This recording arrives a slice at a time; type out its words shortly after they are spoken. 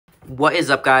What is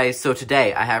up, guys? So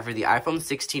today I have for the iPhone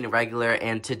 16 regular,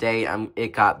 and today it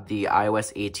got the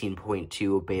iOS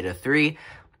 18.2 beta 3.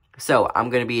 So I'm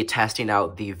going to be testing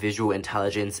out the visual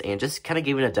intelligence and just kind of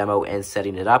giving a demo and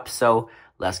setting it up. So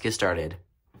let's get started.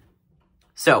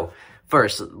 So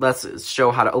first, let's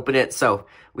show how to open it. So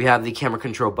we have the camera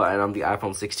control button on the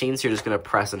iPhone 16. So you're just going to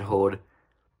press and hold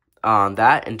on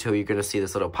that until you're going to see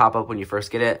this little pop-up when you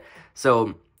first get it.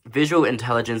 So visual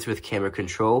intelligence with camera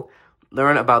control.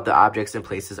 Learn about the objects and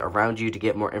places around you to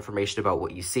get more information about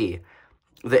what you see.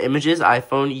 The images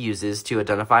iPhone uses to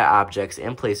identify objects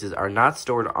and places are not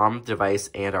stored on the device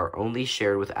and are only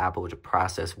shared with Apple to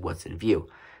process what's in view.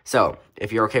 So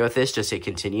if you're okay with this, just hit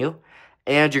continue.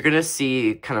 And you're going to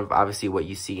see kind of obviously what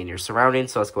you see in your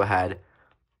surroundings. So let's go ahead,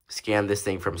 scan this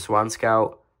thing from Swan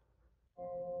Scout.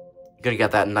 You're going to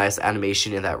get that nice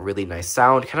animation and that really nice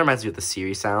sound. Kind of reminds me of the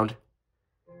Siri sound.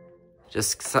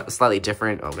 Just slightly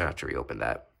different. Oh, I'm going to have to reopen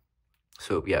that.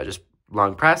 So, yeah, just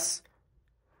long press.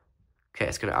 Okay,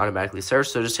 it's going to automatically search.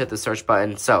 So, just hit the search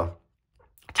button. So,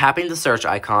 tapping the search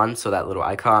icon, so that little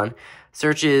icon,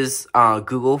 searches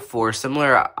Google for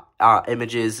similar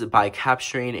images by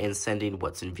capturing and sending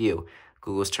what's in view.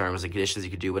 Google's terms and conditions,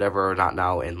 you can do whatever or not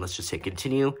now. And let's just hit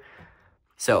continue.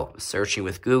 So, searching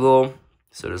with Google.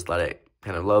 So, just let it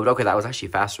kind of load. Okay, that was actually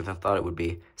faster than I thought it would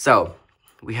be. So,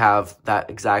 we have that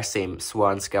exact same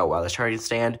Swan Scout wireless charging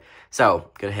stand.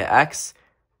 So, gonna hit X,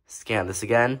 scan this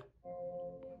again.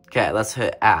 Okay, let's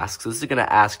hit Ask. So this is gonna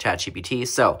ask ChatGPT.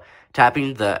 So,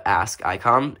 tapping the Ask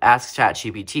icon, ask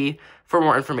ChatGPT for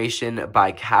more information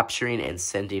by capturing and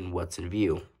sending what's in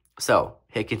view. So,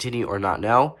 hit continue or not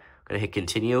now. Gonna hit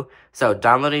continue. So,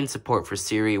 downloading support for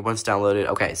Siri. Once downloaded,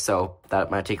 okay, so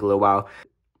that might take a little while.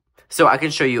 So, I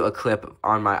can show you a clip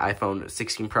on my iPhone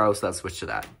 16 Pro, so let's switch to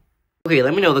that. Okay,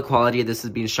 let me know the quality of this is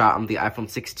being shot on the iPhone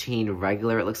 16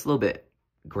 regular. It looks a little bit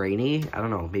grainy. I don't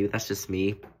know. Maybe that's just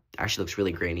me. Actually looks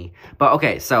really grainy. But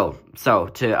okay, so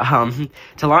to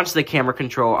launch the camera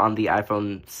control on the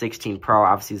iPhone 16 Pro,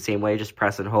 obviously the same way, just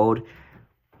press and hold.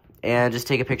 And just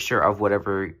take a picture of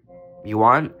whatever you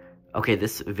want. Okay,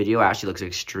 this video actually looks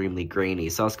extremely grainy.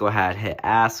 So let's go ahead, hit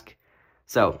ask.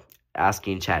 So,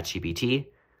 asking ChatGPT.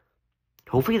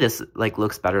 Hopefully this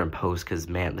looks better in post because,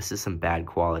 man, this is some bad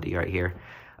quality right here.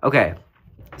 Okay,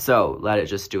 so let it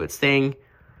just do its thing.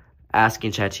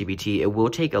 Asking ChatGPT. It will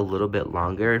take a little bit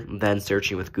longer than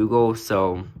searching with Google.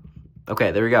 So,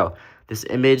 okay, there we go. This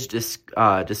image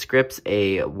describes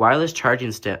a wireless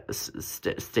charging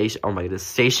station. Oh my goodness,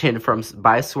 station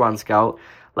by Swan Scout,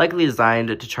 likely designed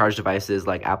to charge devices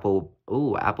like Apple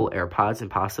AirPods and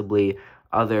possibly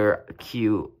other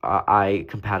QI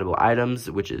compatible items,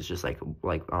 which is just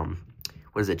what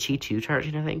is it, Qi 2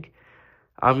 charging, I think.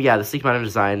 Yeah, the sleek modern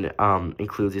design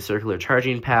includes a circular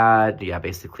charging pad. Yeah,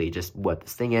 basically just what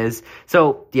this thing is.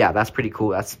 So yeah, that's pretty cool.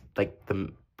 That's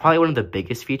probably one of the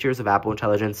biggest features of Apple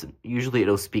Intelligence. Usually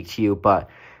it'll speak to you, but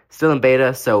still in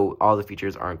beta, so all the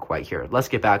features aren't quite here. Let's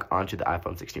get back onto the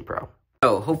iPhone 16 Pro.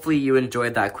 So hopefully you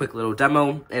enjoyed that quick little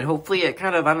demo, and hopefully it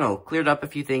kind of, I don't know, cleared up a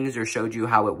few things or showed you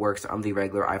how it works on the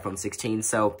regular iPhone 16.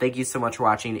 So thank you so much for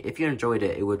watching. If you enjoyed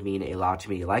it, it would mean a lot to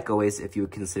me. Like always, if you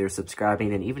would consider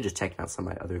subscribing and even just checking out some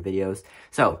of my other videos.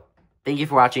 So thank you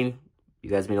for watching. You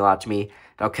guys mean a lot to me.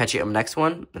 I'll catch you on the next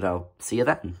one, and I'll see you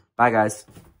then. Bye, guys.